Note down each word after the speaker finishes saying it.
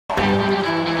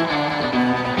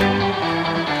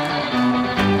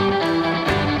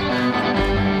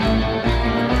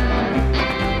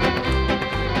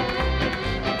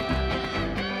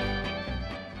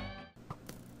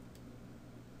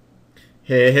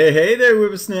Hey there,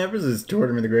 whippersnappers! It's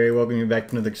Tortoise the Gray. Welcome you back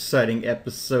to another exciting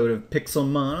episode of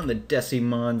Pixelmon on the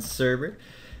DeciMon server.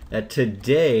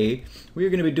 Today, we are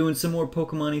going to be doing some more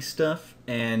Pokemon-y stuff,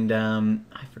 and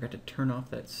I forgot to turn off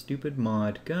that stupid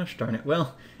mod. Gosh darn it.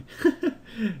 Well,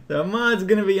 the mod's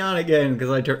going to be on again because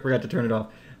I forgot to turn it off.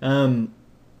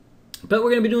 But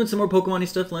we're going to be doing some more Pokemon-y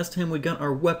stuff. Last time we got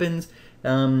our weapons,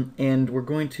 and we're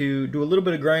going to do a little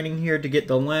bit of grinding here to get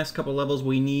the last couple levels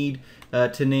we need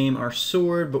to name our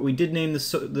sword. But we did name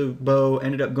the bow,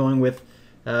 ended up going with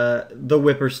the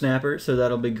Whippersnapper, so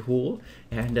that'll be cool.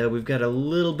 And we've got a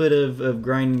little bit of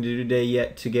grinding to do today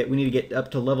yet to get. We need to get up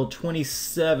to level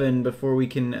 27 before we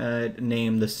can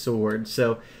name the sword.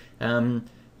 So,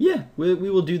 yeah, we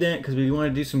will do that because we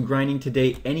want to do some grinding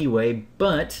today anyway,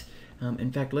 but...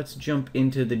 in fact, let's jump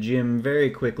into the gym very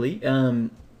quickly.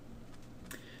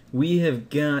 We've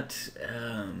got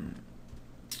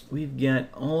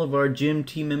all of our gym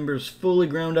team members fully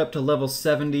ground up to level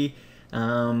 70.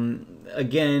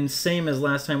 Again, same as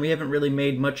last time. We haven't really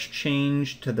made much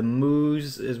change to the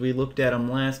moves as we looked at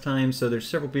them last time. So there's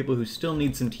several people who still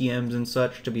need some TMs and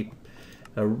such to be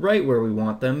right where we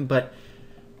want them. But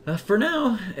for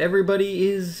now, everybody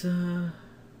is...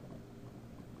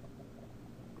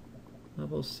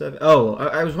 level 7. Oh,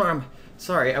 I'm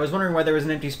sorry. I was wondering why there was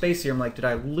an empty space here. I'm like, did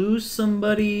I lose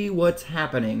somebody? What's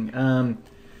happening?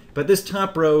 But this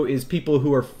top row is people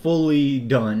who are fully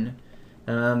done.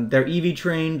 They're EV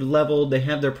trained, leveled, they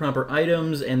have their proper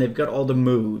items, and they've got all the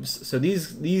moves. So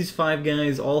these 5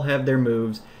 guys all have their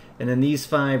moves, and then these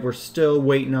 5 we're still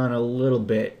waiting on a little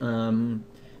bit.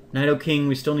 Nido King,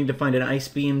 we still need to find an Ice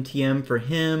Beam TM for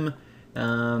him.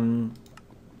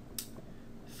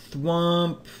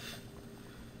 Thwomp...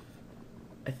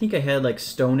 I think I had like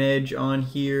Stone Edge on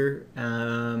here,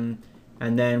 and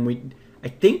then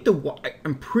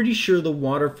I'm pretty sure the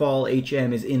Waterfall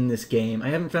HM is in this game. I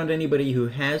haven't found anybody who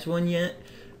has one yet,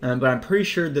 but I'm pretty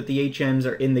sure that the HMs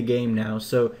are in the game now.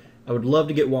 So I would love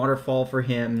to get Waterfall for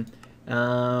him.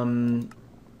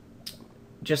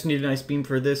 Just need an Ice Beam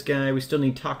for this guy. We still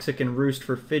need Toxic and Roost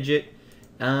for Fidget.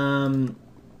 I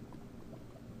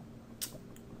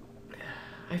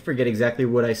forget exactly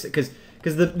what I said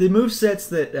because the movesets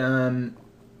that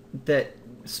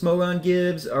that Smogon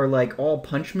gives are like all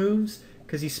punch moves,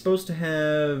 because he's supposed to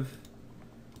have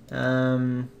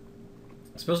the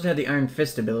Iron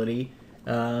Fist ability,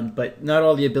 but not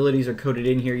all the abilities are coded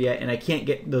in here yet, and I can't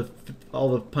get all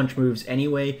the punch moves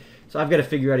anyway. So I've got to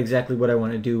figure out exactly what I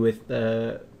want to do with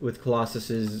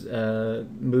Colossus's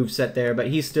moveset there, but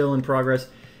he's still in progress.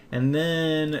 And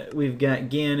then we've got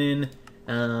Ganon,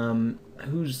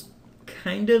 who's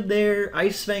kind of there.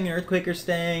 Ice Fang and Earthquake are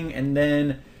staying, and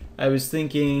then I was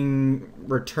thinking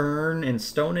Return and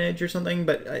Stone Edge or something,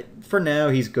 but for now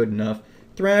he's good enough.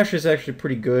 Thrash is actually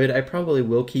pretty good. I probably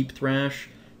will keep Thrash,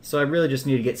 so I really just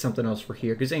need to get something else for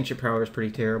here, because Ancient Power is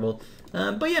pretty terrible.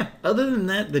 But yeah, other than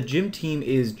that, the gym team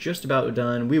is just about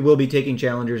done. We will be taking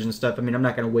challengers and stuff. I mean, I'm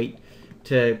not going to wait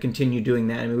to continue doing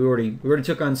that. I mean, we already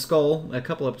took on Skull a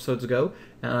couple episodes ago,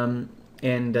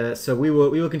 so we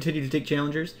will continue to take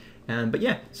challengers. But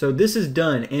yeah, so this is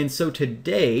done, and so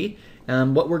today,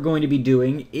 what we're going to be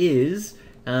doing is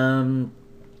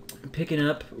picking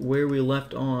up where we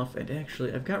left off. And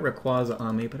actually, I've got Rayquaza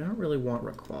on me, but I don't really want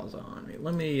Rayquaza on me.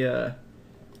 Let me, I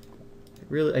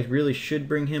really should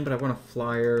bring him, but I want a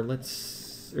flyer.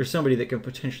 There's somebody that can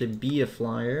potentially be a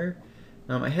flyer.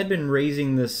 I had been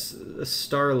raising this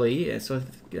Starly, so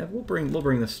yeah, we'll bring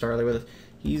the Starly with us.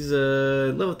 He's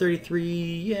level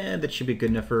 33, yeah, that should be good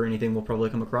enough for anything we'll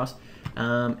probably come across.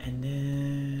 And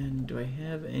then, do I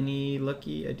have any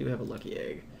lucky? I do have a lucky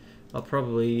egg. I'll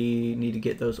probably need to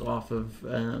get those off of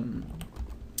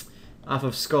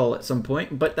Skull at some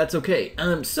point, but that's okay.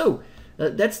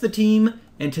 That's the team,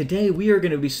 and today we are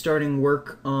going to be starting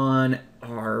work on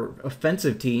our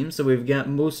offensive team. So we've got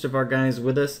most of our guys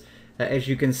with us. As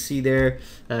you can see there,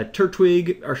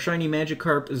 Turtwig, our Shiny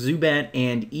Magikarp, Zubat,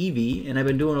 and Eevee. And I've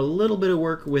been doing a little bit of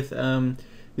work with Zubat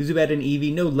and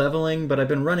Eevee. No leveling, but I've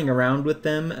been running around with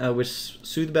them with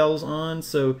Soothe Bells on.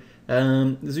 So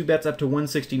Zubat's up to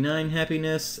 169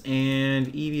 happiness,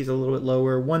 and Eevee's a little bit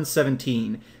lower,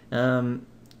 117.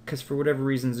 Because for whatever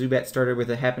reason, Zubat started with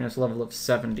a happiness level of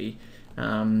 70.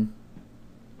 So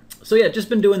yeah, just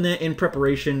been doing that in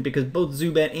preparation because both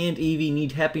Zubat and Eevee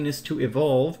need happiness to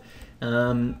evolve.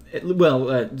 Zubat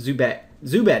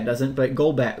doesn't, but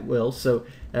Golbat will. So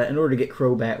in order to get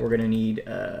Crobat, we're going to need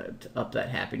to up that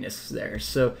happiness there.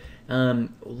 So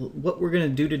what we're going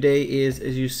to do today is,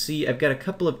 as you see, I've got a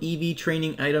couple of EV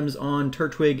training items on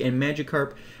Turtwig and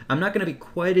Magikarp. I'm not going to be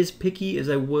quite as picky as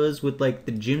I was with like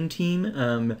the gym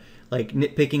team. like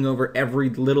nitpicking over every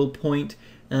little point.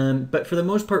 But for the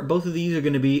most part, both of these are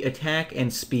going to be attack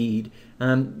and speed.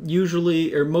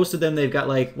 Usually, or most of them, they've got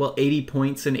like, well, 80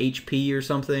 points in HP or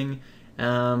something.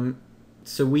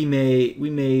 So we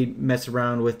may mess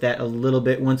around with that a little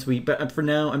bit once we. But for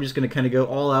now, I'm just going to kind of go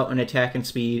all out on attack and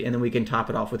speed, and then we can top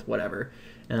it off with whatever.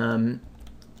 Hey,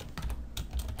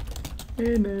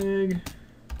 Meg.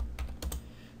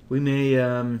 We may.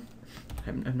 I'm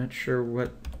not sure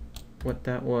what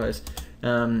that was.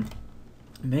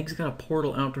 Meg's got a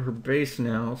portal out to her base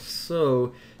now,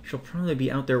 so she'll probably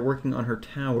be out there working on her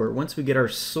tower. Once we get our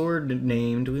sword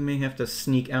named, we may have to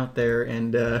sneak out there,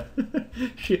 and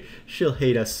she'll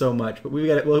hate us so much. But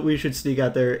we should sneak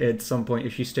out there at some point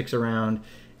if she sticks around,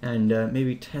 and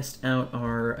maybe test out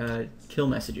our kill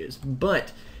messages.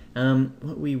 But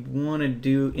what we want to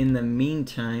do in the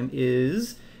meantime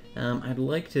is I'd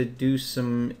like to do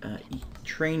some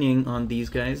training on these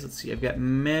guys. Let's see, I've got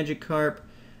Magikarp.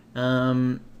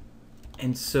 And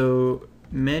so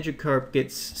Magikarp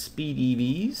gets speed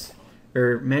EVs,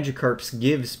 or Magikarps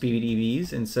give speed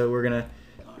EVs, and so we're gonna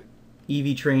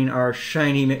EV train our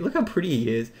shiny. Look how pretty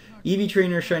he is. EV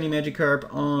train our shiny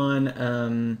Magikarp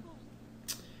on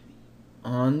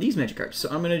these Magikarps. So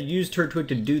I'm gonna use Tortoise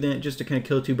to do that, just to kind of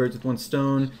kill two birds with one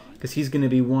stone, because he's gonna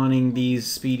be wanting these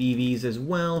speed EVs as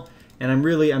well. And I'm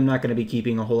not gonna be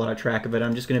keeping a whole lot of track of it.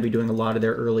 I'm just gonna be doing a lot of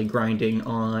their early grinding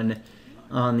on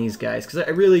these guys, because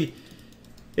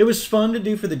it was fun to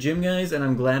do for the gym guys, and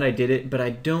I'm glad I did it, but I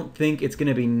don't think it's going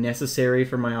to be necessary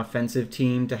for my offensive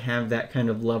team to have that kind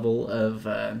of level of,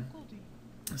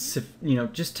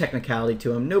 just technicality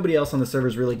to them. Nobody else on the server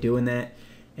is really doing that,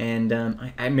 and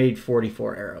I made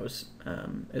 44 arrows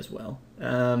as well.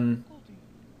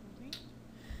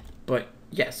 But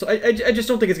yeah, so I just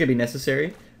don't think it's going to be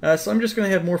necessary. So I'm just going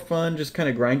to have more fun just kind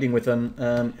of grinding with them.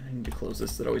 I need to close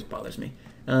this, that always bothers me.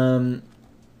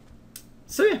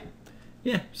 So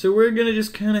yeah, so we're gonna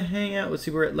just kind of hang out. Let's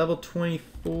see, we're at level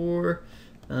 24.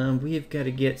 We've got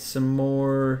to get some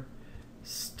more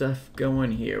stuff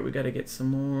going here. We got to get some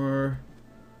more.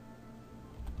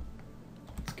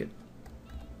 Let's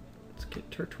get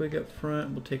Turtwig up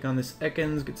front. We'll take on this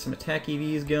Ekans, get some attack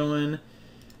EVs going.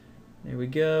 There we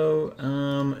go.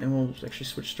 And we'll actually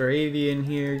switch Staravia in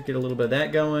here, get a little bit of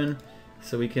that going,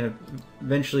 so we can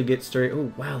eventually get started.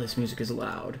 Oh wow, this music is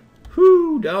loud.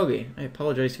 Whoo, doggy. I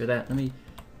apologize for that. Let me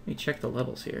check the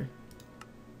levels here.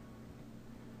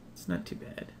 It's not too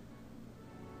bad.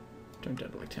 Turned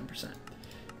down to like 10%.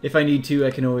 If I need to,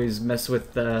 I can always mess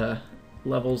with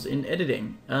levels in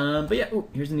editing. But yeah, oh,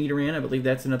 here's an Nidoran. I believe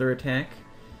that's another attack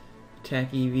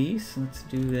EV. So let's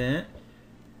do that.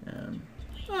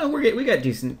 Oh, we're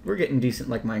getting decent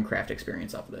like Minecraft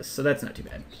experience off of this, so that's not too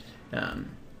bad.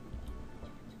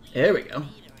 There we go.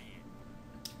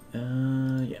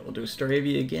 Yeah, we'll do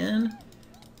Staravia again.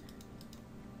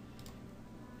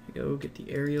 There we go, get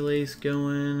the Aerial Ace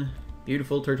going.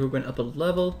 Beautiful, Turtle went up a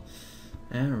level.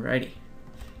 Alrighty.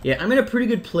 Yeah, I'm in a pretty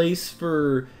good place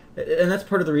for, and that's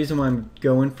part of the reason why I'm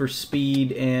going for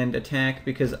speed and attack,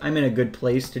 because I'm in a good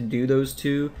place to do those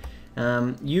two.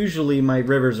 Usually my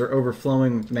rivers are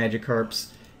overflowing with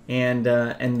Magikarps, and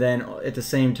then at the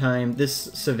same time, this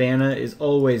Savannah is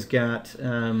always got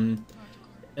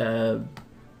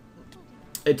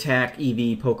attack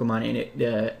EV Pokemon in it.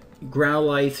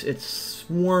 Growlites, it's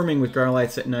swarming with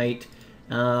Growlites at night,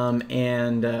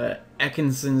 and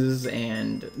Ekansons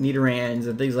and Nidorans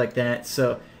and things like that.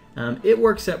 So it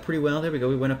works out pretty well. There we go.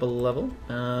 We went up a level.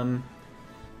 So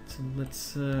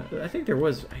let's. I think there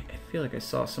was. I feel like I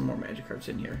saw some more Magikarps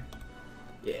in here.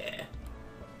 Yeah.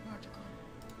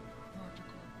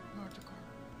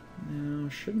 No,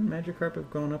 shouldn't Magikarp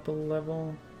have gone up a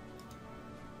level?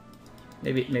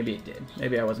 Maybe it did.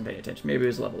 Maybe I wasn't paying attention. Maybe it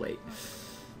was level 8.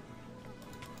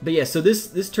 But yeah, so this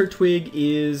Turtwig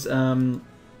is, if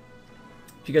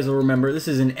you guys will remember, this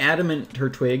is an adamant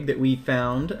Turtwig that we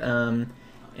found,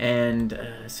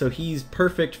 so he's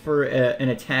perfect for an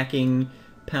attacking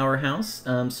powerhouse.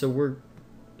 So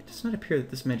it does not appear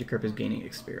that this Magikarp is gaining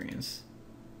experience.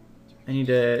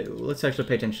 Let's actually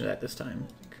pay attention to that this time,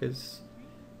 because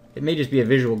it may just be a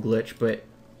visual glitch, but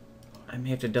I may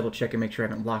have to double check and make sure I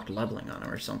haven't locked leveling on him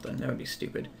or something. That would be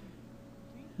stupid.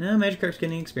 No, Magikarp's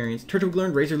getting experience. Turtwig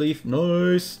learned Razor Leaf.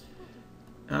 Nice.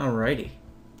 Alrighty.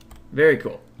 Very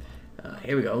cool.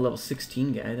 Here we go. Level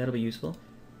 16 guy. That'll be useful.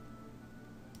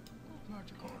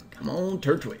 Come on,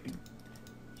 Turtwig.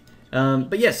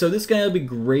 But yeah, so this guy will be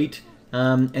great.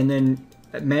 And then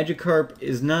Magikarp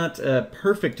is not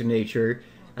perfect in nature,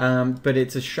 but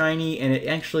it's a shiny, and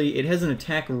it has an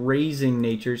attack raising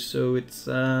nature, so it's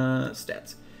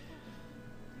stats.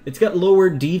 It's got lower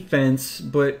defense,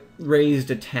 but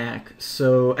raised attack,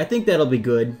 so I think that'll be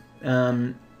good.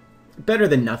 Better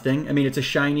than nothing. I mean, it's a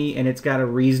shiny, and it's got a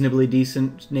reasonably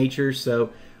decent nature,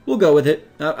 so we'll go with it.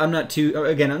 I'm not too...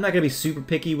 Again, I'm not going to be super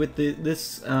picky with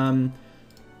this. We've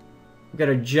got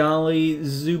a Jolly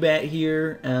Zubat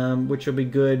here, which will be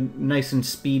good. Nice and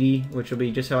speedy, which will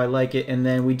be just how I like it. And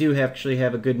then we do actually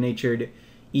have a good-natured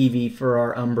Eevee for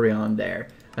our Umbreon there.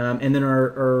 And then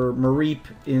our Mareep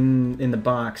in the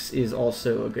box is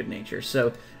also a good nature.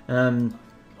 So,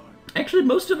 actually,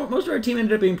 most of our team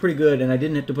ended up being pretty good, and I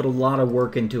didn't have to put a lot of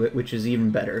work into it, which is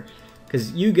even better.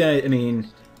 Because you guys, I mean,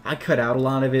 I cut out a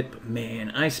lot of it, but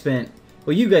man, I spent...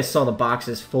 Well, you guys saw the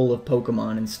boxes full of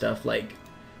Pokemon and stuff. Like,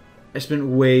 I spent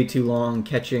way too long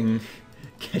catching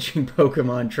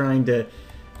Pokemon, trying to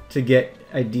get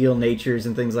ideal natures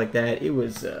and things like that. It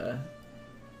was...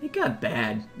 It got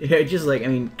bad. It just, like, I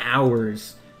mean,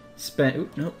 hours spent...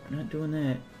 Oop, nope, not doing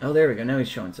that. Oh, there we go. Now he's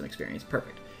showing some experience.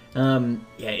 Perfect.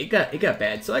 Yeah, it got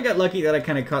bad. So I got lucky that I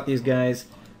kind of caught these guys.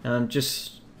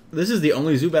 This is the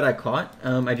only Zubat I caught.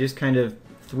 I just kind of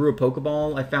threw a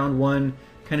Pokeball. I found one,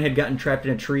 kind of had gotten trapped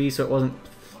in a tree, so it wasn't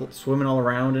swimming all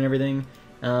around and everything.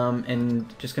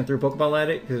 And just kind of threw a Pokeball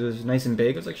at it because it was nice and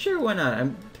big. I was like, sure, why not?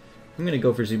 I'm going to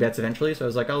go for Zubats eventually, so I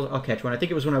was like, I'll catch one. I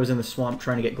think it was when I was in the swamp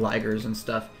trying to get Gligers and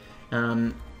stuff.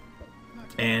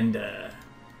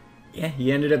 Yeah,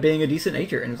 he ended up being a decent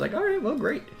nature, and it was like, alright, well,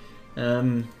 great.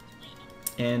 That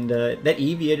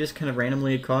Eevee I just kind of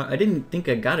randomly had caught. I didn't think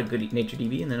I got a good natured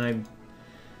Eevee, and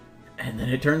then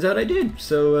it turns out I did.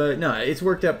 So, no, it's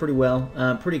worked out pretty well.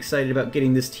 Pretty excited about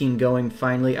getting this team going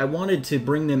finally. I wanted to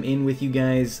bring them in with you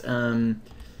guys,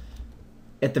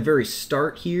 at the very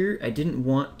start here. I didn't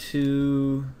want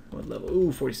to... What level?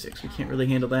 Ooh, 46. We can't really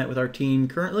handle that with our team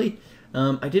currently.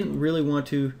 I didn't really want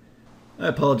to... I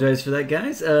apologize for that,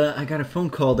 guys. I got a phone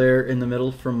call there in the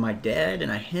middle from my dad,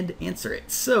 and I had to answer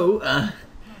it. So,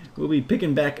 we'll be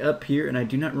picking back up here, and I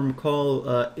do not recall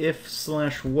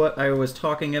if/what I was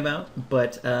talking about,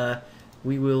 but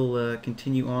we will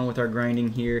continue on with our grinding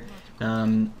here.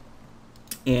 I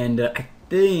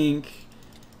think...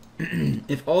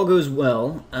 if all goes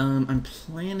well, I'm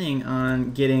planning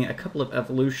on getting a couple of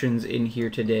evolutions in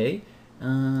here today.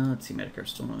 Let's see,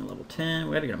 Magikarp's still only level 10.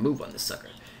 We gotta get a move on this sucker.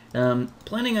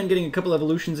 Planning on getting a couple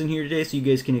evolutions in here today so you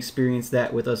guys can experience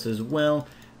that with us as well.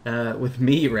 With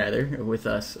me, rather. With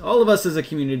us. All of us as a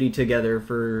community together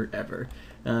forever.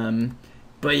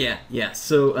 But yeah.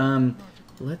 So,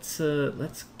 let's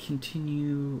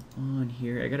continue on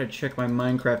here. I gotta check my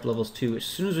Minecraft levels too. As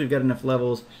soon as we've got enough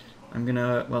levels... I'm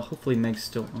gonna, well, hopefully Meg's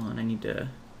still on. I need to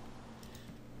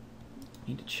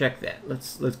check that.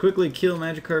 Let's quickly kill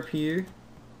Magikarp here.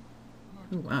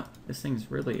 Oh wow, this thing's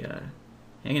really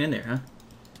hanging in there, huh?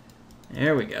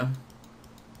 There we go.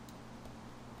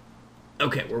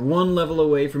 Okay, we're one level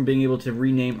away from being able to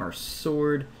rename our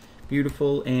sword.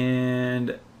 Beautiful,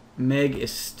 and Meg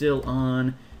is still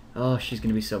on. Oh, she's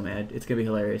gonna be so mad. It's gonna be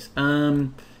hilarious.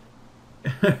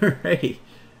 Alrighty.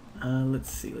 Let's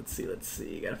see.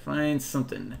 Gotta find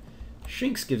something.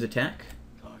 Shinx gives attack.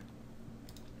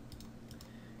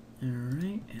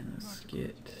 Alright, and let's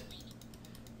get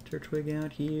Turtwig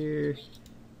out here.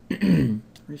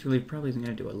 Razor Leaf probably isn't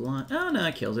gonna do a lot. Oh no,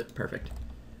 it kills it. Perfect.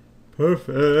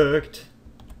 Perfect.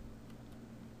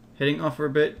 Heading off for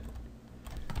a bit.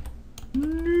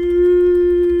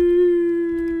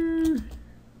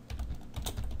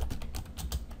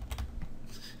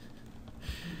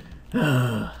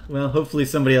 Well, hopefully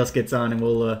somebody else gets on and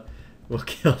we'll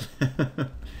kill them.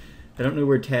 I don't know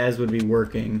where Taz would be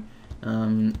working,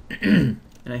 and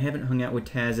I haven't hung out with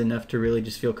Taz enough to really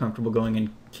just feel comfortable going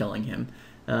and killing him.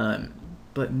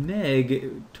 But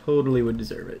Meg totally would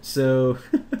deserve it. So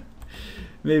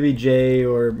maybe Jay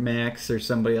or Max or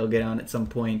somebody will get on at some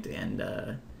point, and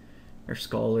or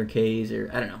Skull or Kaze or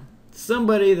I don't know.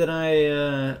 Somebody that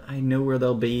I know where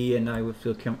they'll be, and I would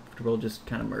feel comfortable just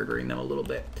kind of murdering them a little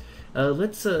bit.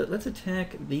 Let's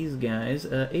attack these guys.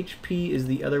 HP is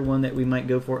the other one that we might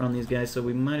go for on these guys, so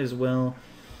we might as well.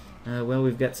 Well,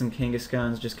 we've got some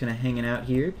Kangaskhan's just kind of hanging out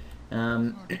here,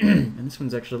 and this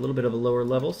one's actually a little bit of a lower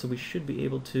level, so we should be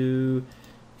able to.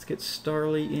 Let's get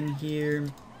Starly in here.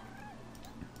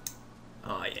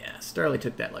 Oh yeah, Starly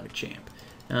took that like a champ,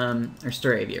 or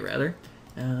Staravia rather.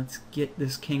 Let's get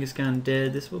this Kangaskhan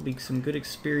dead. This will be some good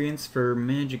experience for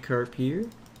Magikarp here.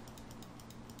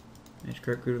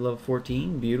 Magikarp grew to level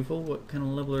 14. Beautiful. What kind of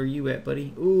level are you at,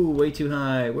 buddy? Ooh, way too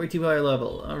high. Way too high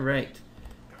level. Alright.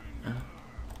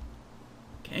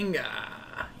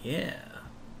 Kanga. Yeah.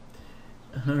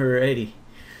 Alrighty.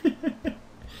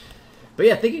 But But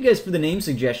yeah, thank you guys for the name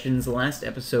suggestions last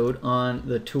episode on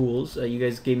the tools. You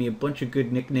guys gave me a bunch of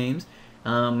good nicknames.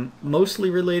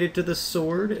 Mostly related to the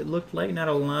sword, it looked like. Not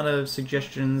a lot of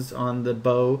suggestions on the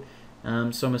bow.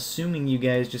 So I'm assuming you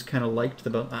guys just kind of liked the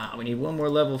bow. Ah, we need one more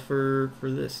level for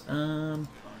this.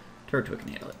 Tortoise can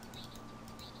handle it.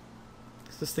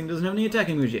 This thing doesn't have any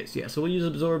attacking moves yet. Yeah, so we'll use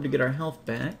Absorb to get our health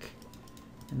back.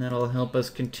 And that'll help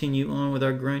us continue on with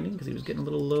our grinding, because he was getting a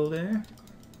little low there.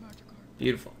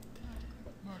 Beautiful.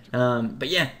 But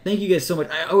yeah, thank you guys so much.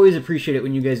 I always appreciate it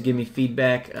when you guys give me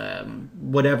feedback,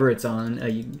 whatever it's on.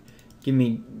 You give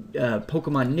me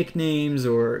Pokemon nicknames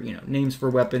or names for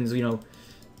weapons.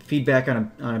 Feedback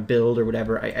on a build or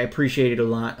whatever. I appreciate it a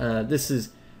lot. This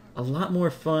is a lot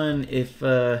more fun if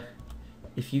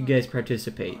you guys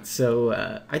participate. So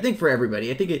I think for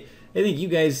everybody, I think you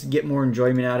guys get more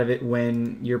enjoyment out of it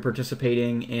when you're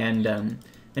participating. And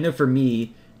I know for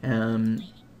me.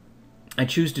 I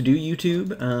choose to do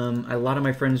YouTube. A lot of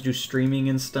my friends do streaming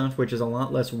and stuff, which is a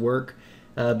lot less work.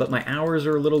 But my hours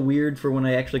are a little weird for when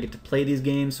I actually get to play these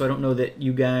games, so I don't know that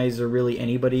you guys or really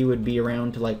anybody would be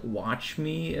around to watch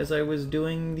me as I was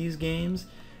doing these games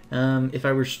if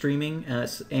I were streaming.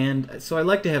 And so I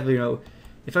like to have,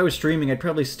 if I was streaming, I'd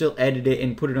probably still edit it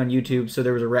and put it on YouTube so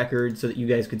there was a record so that you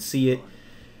guys could see it.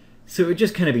 So it would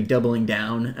just kind of be doubling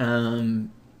down.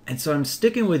 And so I'm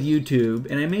sticking with YouTube,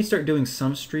 and I may start doing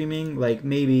some streaming,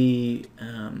 maybe,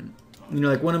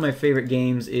 one of my favorite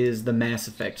games is the Mass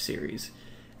Effect series.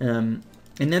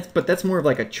 But that's more of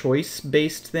a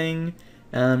choice-based thing.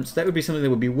 So that would be something that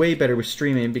would be way better with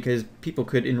streaming, because people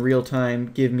could, in real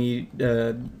time, give me,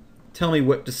 tell me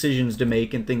what decisions to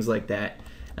make and things like that.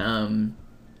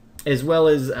 As well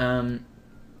as, I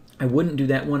wouldn't do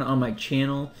that one on my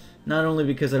channel, not only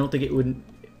because I don't think it would...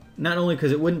 Not only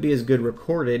because it wouldn't be as good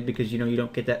recorded, because you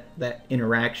don't get that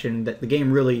interaction, that the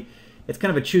game really, it's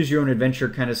kind of a choose your own adventure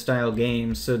kind of style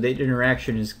game, so the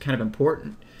interaction is kind of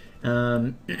important.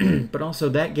 But also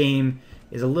that game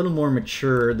is a little more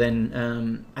mature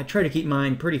than, I try to keep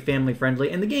mine pretty family friendly,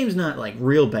 and the game's not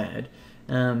real bad,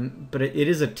 but it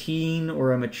is a teen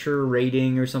or a mature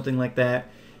rating or something like that,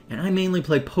 and I mainly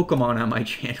play Pokemon on my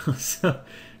channel, so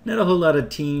not a whole lot of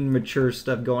teen, mature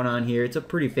stuff going on here. It's a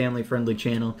pretty family-friendly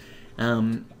channel,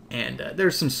 and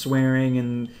there's some swearing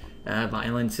and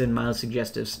violence and mild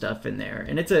suggestive stuff in there.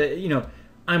 And it's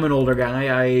I'm an older guy.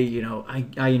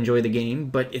 I enjoy the game,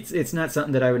 but it's not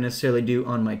something that I would necessarily do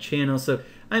on my channel. So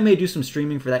I may do some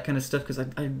streaming for that kind of stuff, because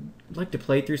I'd like to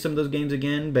play through some of those games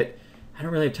again, but I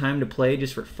don't really have time to play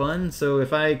just for fun. So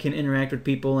if I can interact with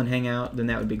people and hang out, then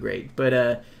that would be great. But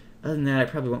other than that, I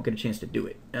probably won't get a chance to do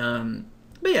it.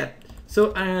 But yeah,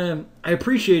 so I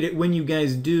appreciate it when you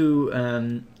guys do,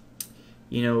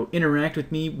 interact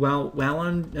with me while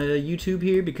on YouTube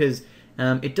here, because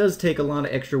it does take a lot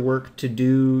of extra work to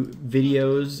do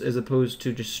videos as opposed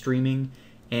to just streaming,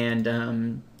 and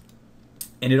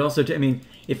it also,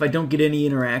 if I don't get any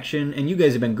interaction, and you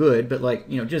guys have been good, but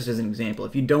just as an example,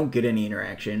 if you don't get any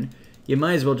interaction, you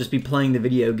might as well just be playing the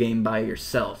video game by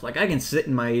yourself. I can sit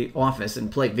in my office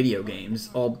and play video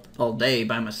games all day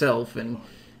by myself and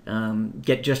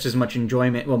get just as much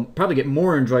enjoyment, well, probably get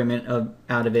more enjoyment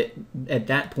out of it at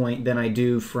that point than I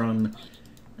do from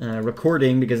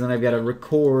recording, because then I've got to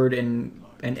record and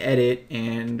edit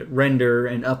and render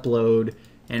and upload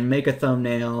and make a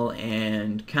thumbnail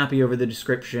and copy over the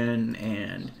description,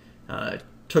 and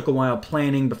took a while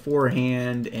planning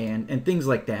beforehand and things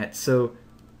like that. So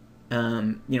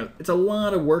it's a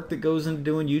lot of work that goes into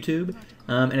doing YouTube,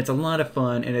 and it's a lot of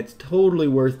fun, and it's totally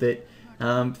worth it.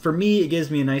 For me, it gives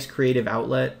me a nice creative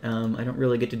outlet. I don't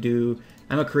really get to do...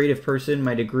 I'm a creative person.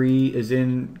 My degree is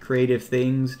in creative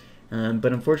things,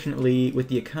 but unfortunately, with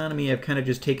the economy, I've kind of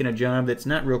just taken a job that's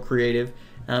not real creative.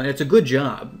 It's a good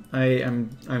job.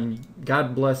 I'm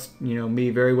God blessed, me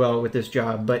very well with this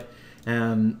job, but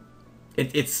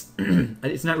it's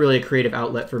it's not really a creative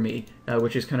outlet for me,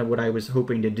 which is kind of what I was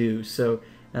hoping to do. So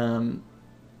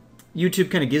YouTube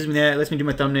kind of gives me that. It lets me do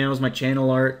my thumbnails, my channel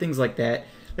art, things like that.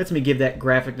 Lets me give that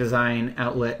graphic design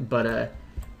outlet, but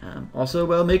also,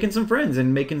 well, making some friends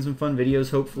and making some fun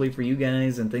videos, hopefully, for you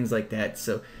guys and things like that.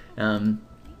 So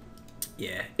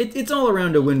yeah, it's all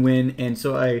around a win-win, and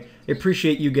so I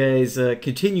appreciate you guys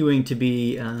continuing to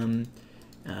be,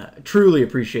 truly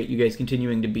appreciate you guys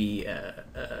continuing to be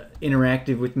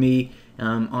interactive with me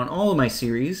on all of my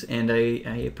series, and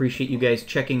I appreciate you guys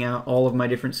checking out all of my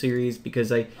different series, because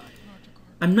I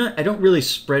don't really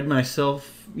spread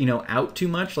myself, out too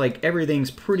much. Everything's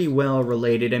pretty well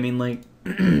related.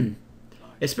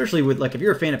 Especially with, if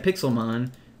you're a fan of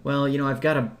Pixelmon, well, I've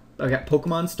got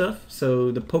Pokemon stuff,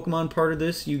 so the Pokemon part of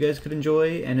this you guys could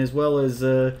enjoy, and as well as,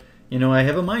 you know, I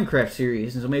have a Minecraft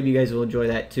series, and so maybe you guys will enjoy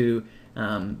that too.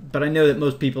 But I know that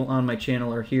most people on my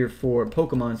channel are here for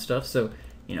Pokemon stuff, so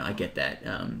you know, I get that.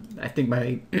 I think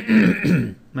my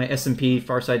my SMP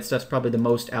Farside stuff's probably the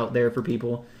most out there for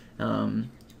people.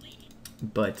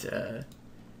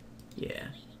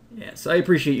 Yeah. So I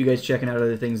appreciate you guys checking out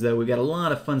other things, though. We got a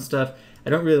lot of fun stuff.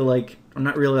 I'm not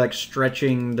really like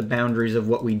stretching the boundaries of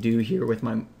what we do here with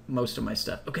most of my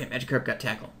stuff. Okay, Magikarp got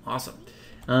Tackle. Awesome.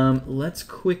 Let's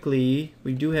quickly,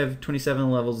 we do have 27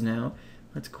 levels now.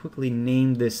 Let's quickly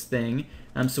name this thing.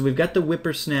 So we've got the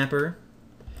Whippersnapper.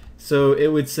 So it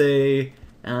would say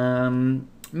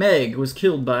Meg was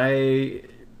killed by,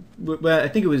 well, I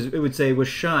think it would say was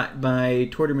shot by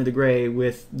Tortimer the Grey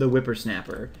with the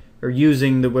Whippersnapper, or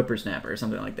using the Whippersnapper, or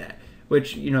something like that.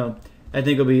 Which, you know, I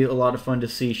think will be a lot of fun to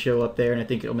see show up there, and I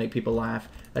think it'll make people laugh,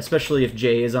 especially if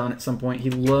Jay is on at some point. He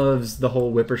loves the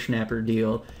whole Whippersnapper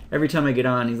deal. Every time I get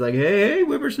on, he's like, hey,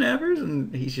 Whippersnappers,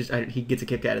 and he's just, he gets a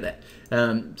kick out of that.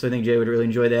 So I think Jay would really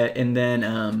enjoy that. And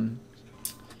then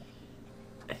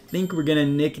I think we're gonna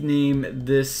nickname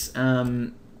this.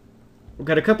 We've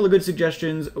got a couple of good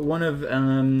suggestions. One of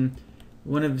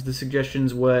the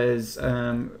suggestions was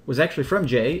actually from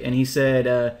Jay, and he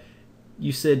said,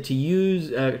 you said to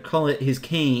use call it his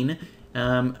cane,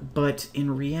 but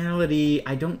in reality,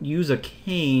 I don't use a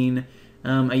cane.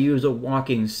 I use a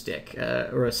walking stick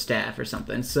or a staff or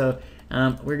something. So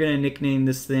we're gonna nickname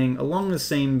this thing along the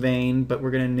same vein, but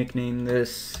we're gonna nickname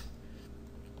this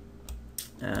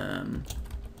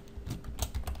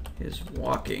his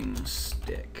walking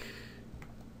stick.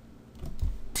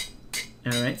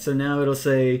 Alright, so now it'll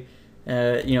say,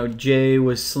 you know, Jay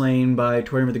was slain by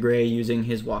Tortimer the Grey using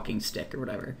his walking stick or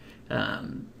whatever.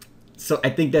 So I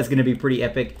think that's going to be pretty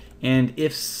epic. And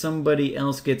if somebody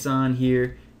else gets on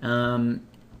here, in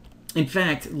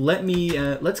fact,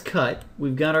 let's cut.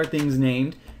 We've got our things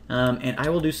named, and I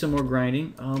will do some more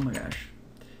grinding. Oh my gosh.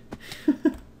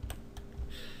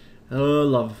 Oh,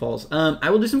 lava falls. I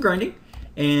will do some grinding.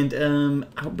 And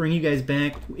I'll bring you guys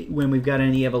back when we've got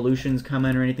any evolutions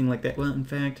coming or anything like that. Well, in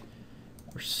fact,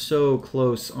 we're so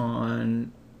close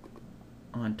on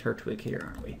Turtwig here,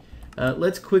 aren't we?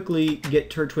 Let's quickly get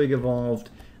Turtwig evolved,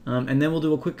 and then we'll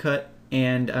do a quick cut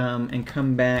and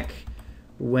come back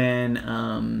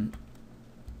when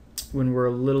we're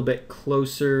a little bit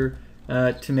closer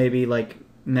to maybe like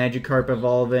Magikarp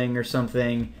evolving or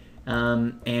something,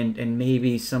 and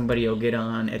maybe somebody will get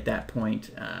on at that point.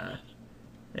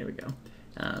 There we go.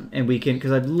 And we can,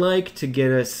 because I'd like to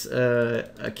get us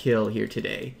a kill here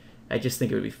today. I just think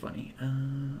it would be funny.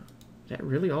 Is that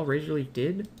really all Razor Leaf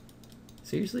did?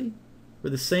 Seriously? We're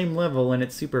the same level and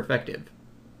it's super effective.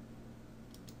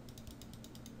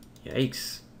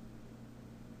 Yikes.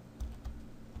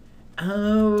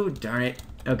 Oh, darn it.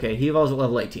 Okay, he evolves at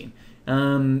level 18.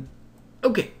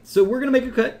 Okay, so we're going to make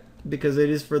a cut because it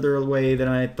is further away than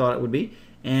I thought it would be.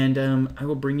 And I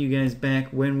will bring you guys back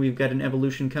when we've got an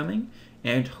evolution coming.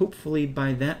 And hopefully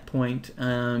by that point,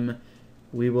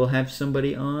 we will have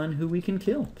somebody on who we can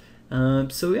kill.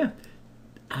 So yeah,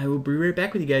 I will be right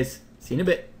back with you guys. See you in a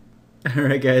bit.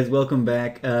 Alright guys, welcome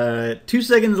back. 2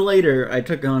 seconds later, I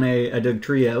took on a Doug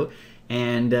Trio,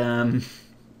 and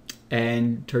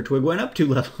Turtwig went up 2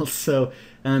 levels. So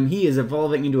he is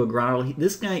evolving into a Grottle.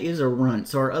 This guy is a runt.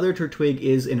 So our other Turtwig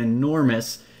is an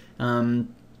enormous...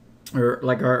 or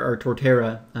like our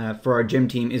Torterra for our gym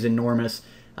team is enormous.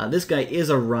 This guy is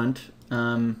a runt.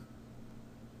 Ooh,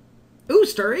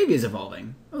 Staravia is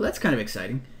evolving. Oh, that's kind of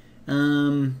exciting.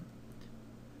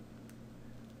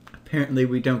 Apparently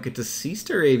we don't get to see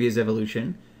Staravia's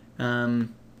evolution.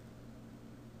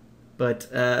 But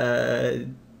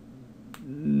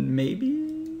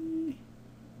maybe?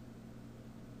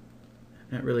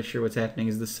 I'm not really sure what's happening.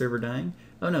 Is the server dying?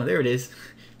 Oh no, there it is.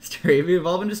 Staravia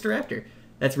evolving to Staraptor.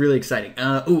 That's really exciting.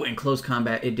 Ooh, and close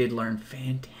combat, it did learn.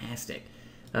 Fantastic.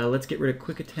 Let's get rid of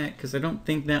quick attack, because I don't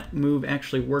think that move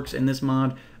actually works in this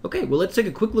mod. Okay, well, let's take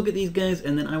a quick look at these guys,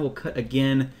 and then I will cut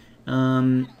again.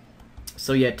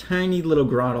 So yeah, tiny little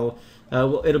Grottle.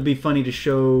 Well, it'll be funny to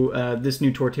show this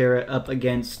new Torterra up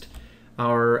against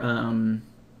our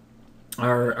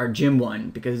gym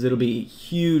one, because it'll be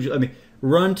huge. I mean,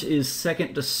 Runt is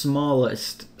second to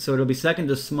smallest, so it'll be second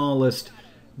to smallest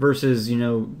versus, you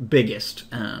know, biggest,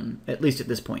 at least at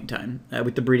this point in time.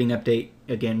 With the breeding update,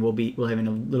 again, we'll having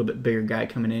a little bit bigger guy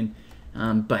coming in.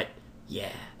 But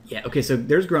yeah. Okay, so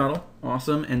there's Grottle,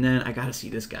 awesome, and then I gotta see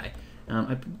this guy.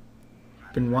 I've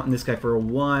been wanting this guy for a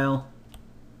while.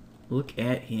 Look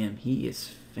at him, he is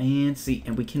fancy,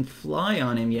 and we can fly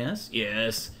on him.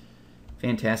 Yes,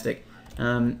 fantastic.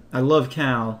 I love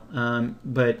Cal,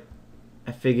 but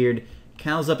I figured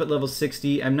Cal's up at level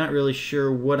 60. I'm not really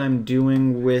sure what I'm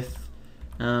doing with...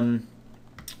 oh,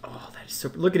 that is so...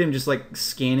 Look at him just, like,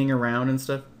 scanning around and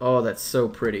stuff. Oh, that's so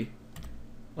pretty.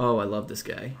 Oh, I love this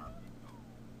guy.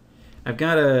 I've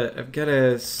got a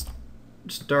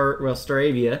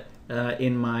Staravia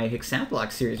in my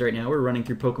Hexaplock series right now. We're running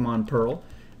through Pokemon Pearl,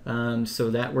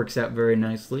 so that works out very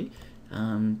nicely.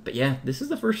 But yeah, this is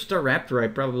the first Staraptor I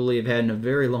probably have had in a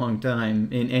very long time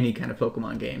in any kind of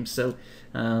Pokemon game. So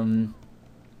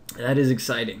that is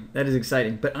exciting. That is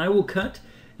exciting. But I will cut.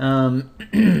 I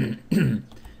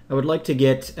would like to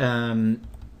get.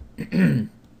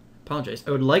 Apologize.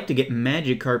 I would like to get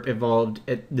Magikarp evolved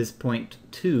at this point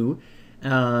too.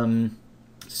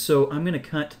 So I'm gonna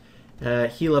cut,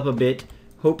 heal up a bit,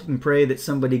 hope and pray that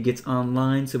somebody gets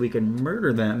online so we can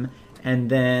murder them, and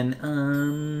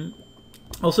then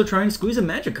also try and squeeze a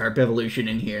Magikarp evolution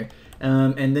in here.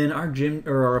 And then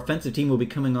our offensive team will be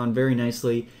coming on very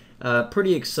nicely.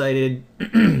 Pretty excited,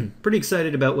 pretty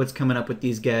excited about what's coming up with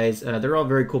these guys. They're all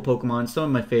very cool Pokemon, some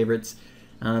of my favorites.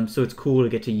 So it's cool to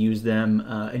get to use them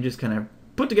and just kind of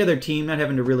put together a team, not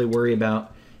having to really worry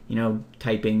about, you know,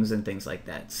 typings and things like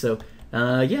that. So,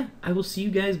 yeah, I will see you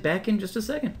guys back in just a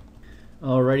second.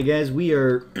 Alrighty, guys, we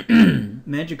are...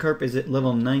 Magikarp is at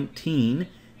level 19,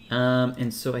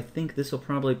 and so I think this will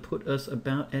probably put us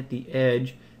about at the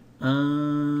edge.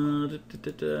 I'm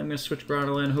going to switch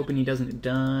Grotle in, hoping he doesn't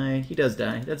die. He does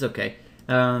die. That's okay.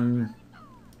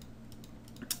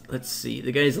 Let's see.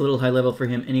 The guy's a little high level for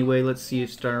him anyway. Let's see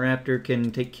if Staraptor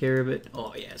can take care of it.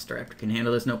 Oh, yeah, Staraptor can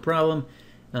handle this, no problem.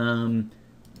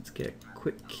 Let's get a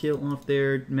quick kill off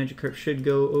there. Magikarp should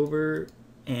go over,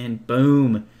 and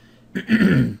boom.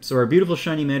 So our beautiful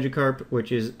shiny Magikarp,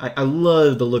 which is... I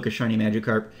love the look of shiny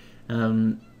Magikarp.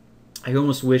 I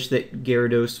almost wish that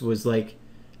Gyarados was, like,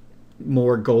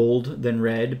 more gold than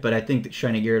red, but I think that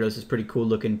shiny Gyarados is pretty cool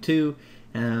looking, too.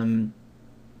 Oh,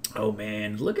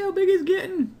 man, look how big he's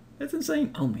getting. That's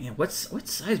insane. Oh, man, what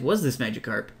size was this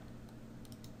Magikarp?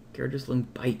 Gyarados Ling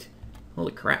Bite.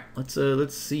 Holy crap. Let's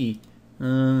see.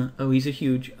 Oh, he's a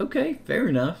huge... Okay, fair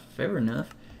enough, fair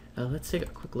enough. Let's take a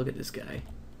quick look at this guy.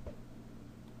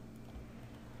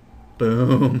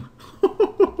 Boom.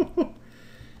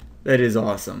 That is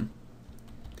awesome.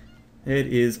 It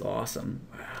is awesome.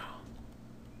 Wow.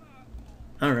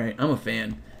 Alright, I'm a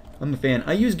fan. I'm a fan.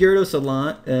 I use Gyarados a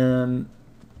lot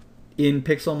in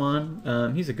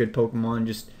Pixelmon. He's a good Pokemon.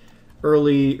 Just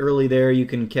early there, you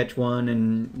can catch one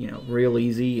and, you know, real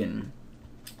easy and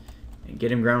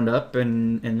get him ground up,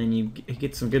 and then you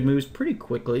get some good moves pretty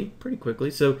quickly.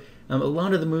 So a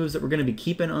lot of the moves that we're going to be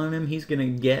keeping on him, he's going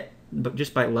to get, but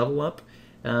just by level up.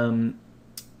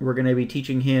 We're going to be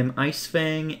teaching him Ice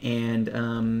Fang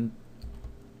and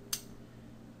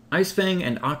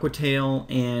Aqua Tail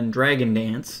and Dragon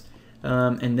Dance,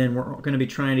 and then we're going to be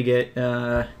trying to get.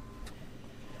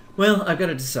 Well, I've got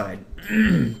to decide.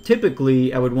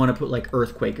 Typically, I would want to put like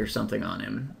Earthquake or something on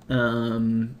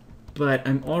him. But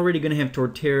I'm already going to have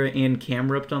Torterra and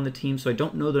Camerupt on the team, so I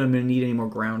don't know that I'm going to need any more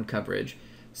ground coverage.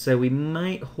 So we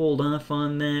might hold off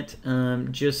on that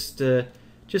just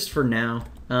for now,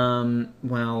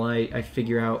 while I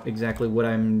figure out exactly what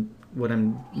I'm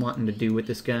wanting to do with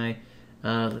this guy.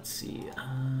 Let's see.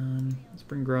 Let's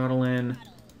bring Grotle in.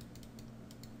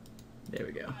 There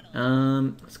we go.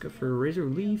 Let's go for Razor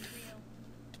Leaf.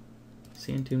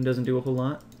 Sand Tomb doesn't do a whole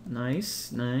lot.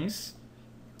 Nice, nice.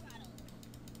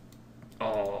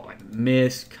 Oh, I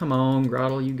missed. Come on,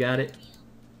 Grotle, you got it.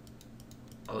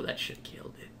 Oh, that should have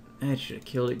killed it. That should have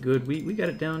killed it good. We got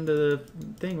it down to the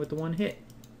thing with the one hit.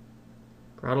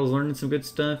 Grotle's learning some good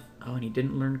stuff. Oh, and he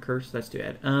didn't learn Curse. That's too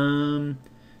bad.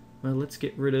 Well, let's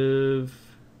get rid of...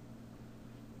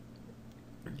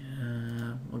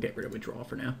 we'll get rid of Withdrawal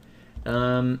for now.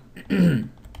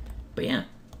 But yeah.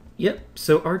 Yep,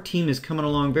 so our team is coming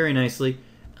along very nicely.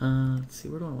 Let's see,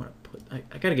 where do I want to put...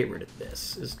 I gotta get rid of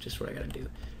this, is just what I gotta do.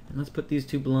 And let's put these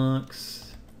two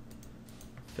blocks...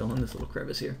 Fill in this little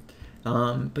crevice here.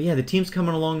 But yeah, the team's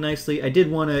coming along nicely. I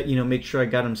did want to, you know, make sure I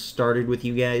got them started with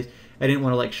you guys. I didn't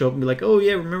want to, like, show up and be like, oh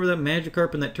yeah, remember that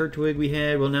Magikarp and that Turtwig we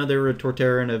had? Well, now they're a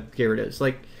Torterra and a Gyarados.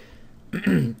 Like,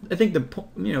 I think the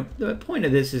point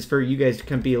of this is for you guys to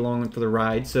come be along for the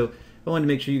ride. So I wanted to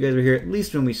make sure you guys are here at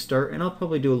least when we start, and I'll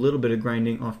probably do a little bit of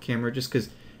grinding off camera just because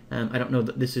I don't know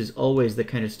that this is always the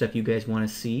kind of stuff you guys want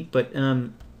to see. But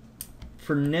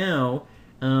for now,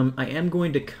 I am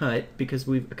going to cut because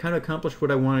we've kind of accomplished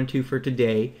what I wanted to for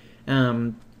today.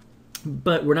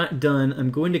 But we're not done.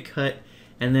 I'm going to cut,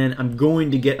 and then I'm going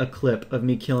to get a clip of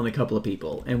me killing a couple of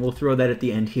people, and we'll throw that at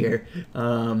the end here,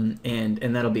 and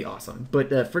that'll be awesome.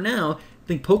 But for now, I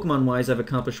think Pokemon-wise, I've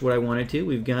accomplished what I wanted to.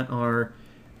 We've got our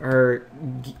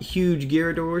huge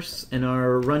Gyarados and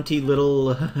our runty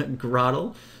little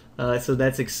Grottle. So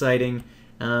that's exciting.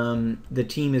 The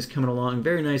team is coming along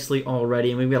very nicely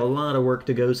already, and we've got a lot of work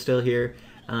to go still here.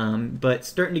 But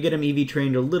starting to get them EV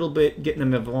trained a little bit, getting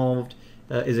them evolved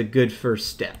is a good first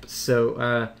step.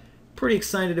 So pretty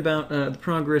excited about the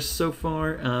progress so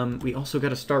far. We also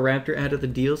got a Staraptor out of the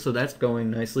deal, so that's going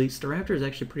nicely. Staraptor is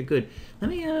actually pretty good. Let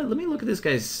me look at this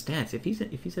guy's stats. If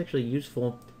he's actually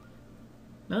useful.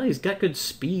 Well, he's got good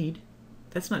speed.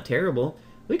 That's not terrible.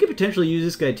 We could potentially use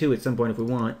this guy too at some point if we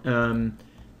want.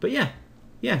 But yeah.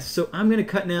 So I'm gonna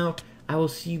cut now. I will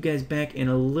see you guys back in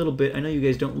a little bit. I know you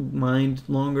guys don't mind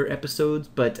longer episodes,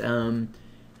 but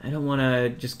I don't want to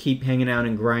just keep hanging out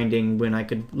and grinding when I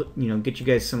could, get you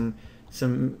guys some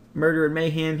murder and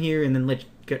mayhem here, and then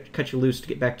cut you loose to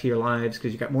get back to your lives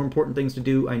because you got more important things to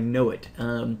do. I know it.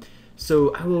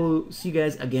 So I will see you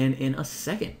guys again in a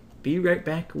second. Be right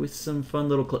back with some fun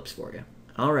little clips for you.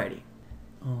 Alrighty.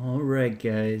 Alright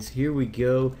guys, here we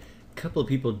go. A couple of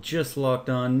people just locked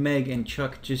on. Meg and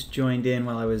Chuck just joined in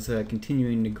while I was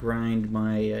continuing to grind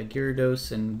my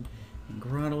Gyarados and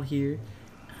Grottle here.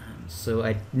 So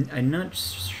I'm not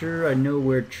sure I know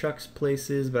where Chuck's place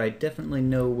is, but I definitely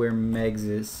know where Meg's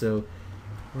is. So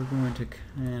we're going to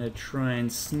kind of try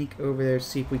and sneak over there,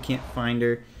 see if we can't find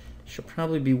her. She'll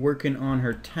probably be working on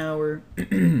her tower.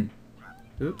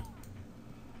 Oop.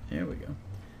 There we go.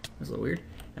 That's a little weird.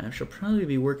 She'll probably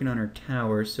be working on her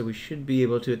tower, so we should be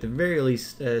able to, at the very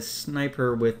least, snipe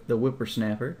her with the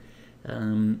Whippersnapper.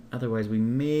 Otherwise, we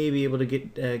may be able to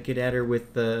get at her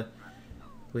with the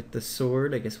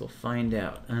sword. I guess we'll find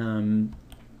out.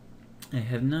 I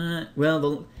have not.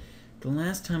 Well, the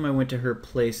last time I went to her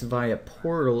place via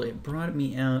portal, it brought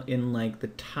me out in like the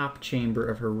top chamber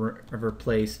of her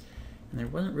place, and there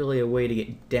wasn't really a way to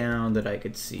get down that I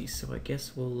could see. So I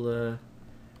guess we'll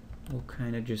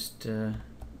kind of just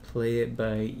play it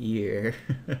by ear.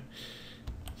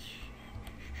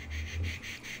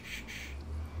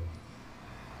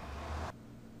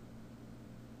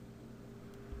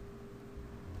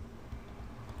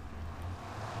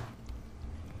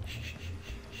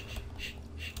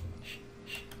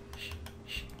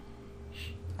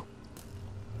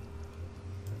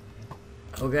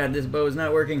 Oh god, this bow is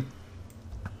not working.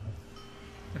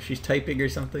 Oh, she's typing or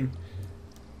something.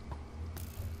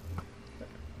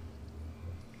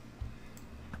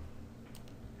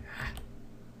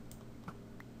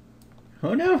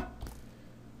 Oh no!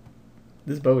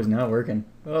 This bow is not working.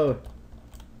 Oh.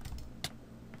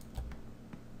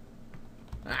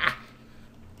 Ah!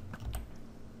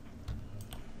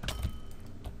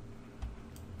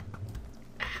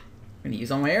 I'm gonna use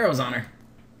all my arrows on her.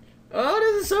 Oh,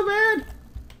 this is so bad!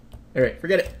 Alright,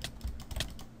 forget it.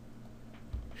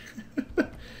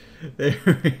 There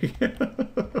we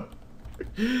go.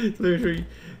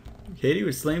 Katie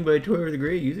was slain by a Toy the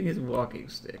Great using his walking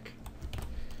stick.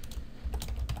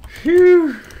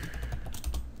 Phew!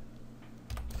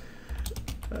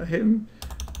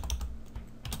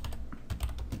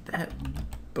 That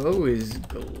bow is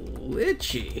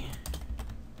glitchy.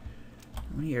 How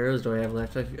many arrows do I have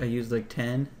left? I used like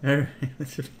 10. Alright,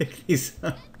 let's pick these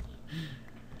up.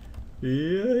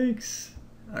 Yikes!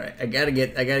 Alright, I gotta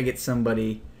get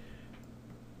somebody.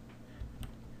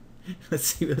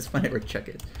 Let's find out where Chuck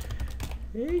is.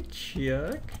 Hey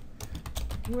Chuck,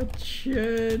 what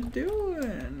you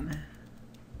doing?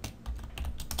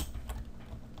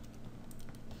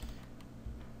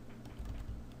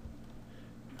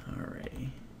 Alrighty.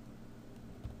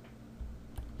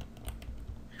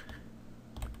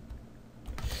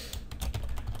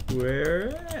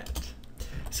 Where at?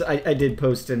 So I did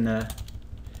post in chat.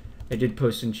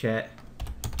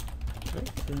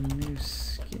 What's the new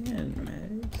skin,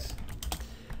 Mags?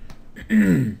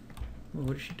 Well,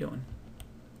 what is she doing?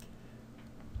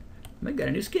 Meg got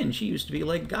a new skin. She used to be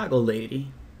like Goggle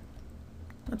Lady.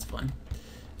 That's fun.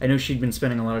 I know she'd been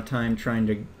spending a lot of time trying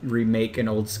to remake an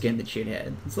old skin that she'd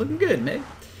had. It's looking good, Meg.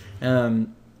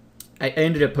 I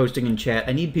ended up posting in chat,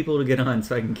 I need people to get on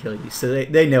so I can kill you. So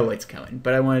they know it's coming.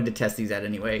 But I wanted to test these out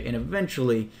anyway. And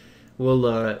eventually,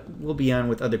 we'll be on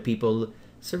with other people. The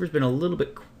server's been a little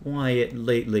bit quiet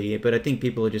lately, but I think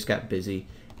people have just got busy.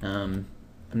 I'm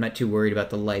not too worried about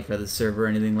the life of the server or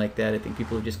anything like that. I think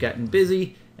people have just gotten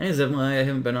busy. And as of I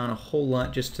haven't been on a whole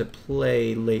lot just to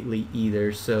play lately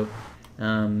either. So,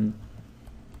 yeah.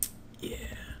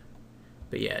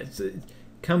 But yeah, it's...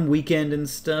 come weekend and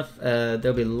stuff,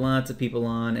 there'll be lots of people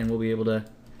on, and we'll be able to...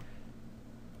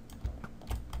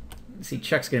 See,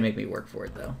 Chuck's gonna make me work for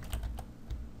it, though.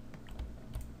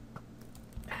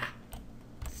 Ah,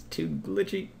 it's too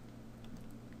glitchy.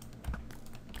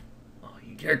 Oh,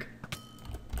 you jerk.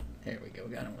 There we go.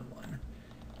 Got him with one.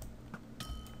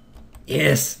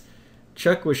 Yes!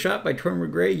 Chuck was shot by Tormer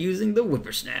Gray using the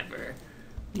whippersnapper.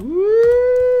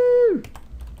 Woo!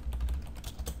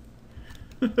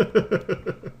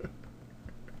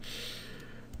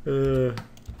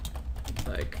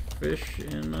 Like fish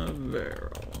in a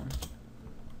barrel.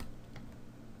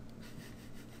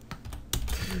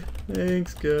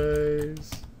 Thanks,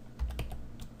 guys.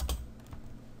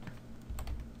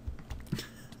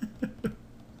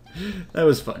 That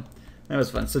was fun. That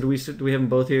was fun. So do we have them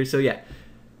both here? So yeah,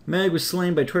 Mag was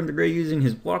slain by Torm the Grey using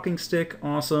his walking stick.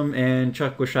 Awesome. And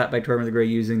Chuck was shot by Torm the Grey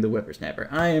using the whippersnapper.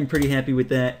 I am pretty happy with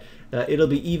that. It'll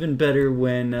be even better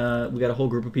when we got a whole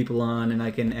group of people on and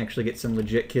I can actually get some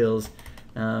legit kills.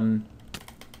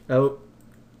 Oh.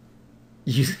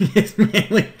 Using his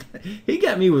manly... He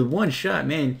got me with one shot,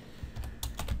 man.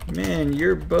 Man,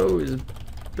 your bow is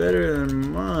better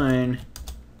than mine.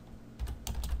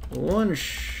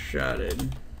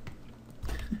 One-shotted.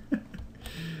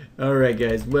 Alright,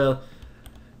 guys. Well,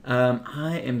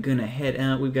 I am going to head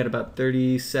out. We've got about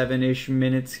 37-ish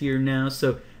minutes here now,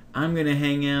 so I'm going to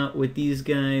hang out with these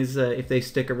guys if they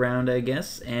stick around, I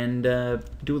guess, and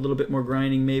do a little bit more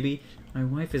grinding, maybe. My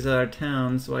wife is out of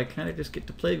town, so I kind of just get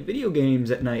to play video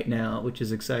games at night now, which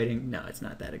is exciting. No, it's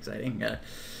not that exciting.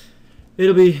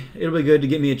 It'll be good to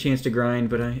get me a chance to grind,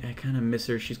 but I kind of miss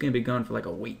her. She's going to be gone for like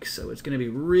a week, so it's going to be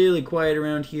really quiet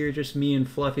around here, just me and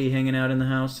Fluffy hanging out in the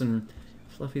house, and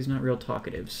Fluffy's not real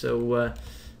talkative. So,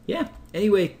 yeah.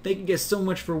 Anyway, thank you guys so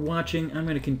much for watching. I'm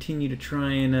going to continue to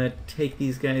try and take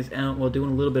these guys out while doing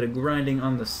a little bit of grinding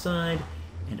on the side,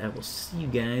 and I will see you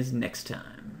guys next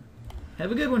time.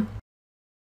 Have a good one.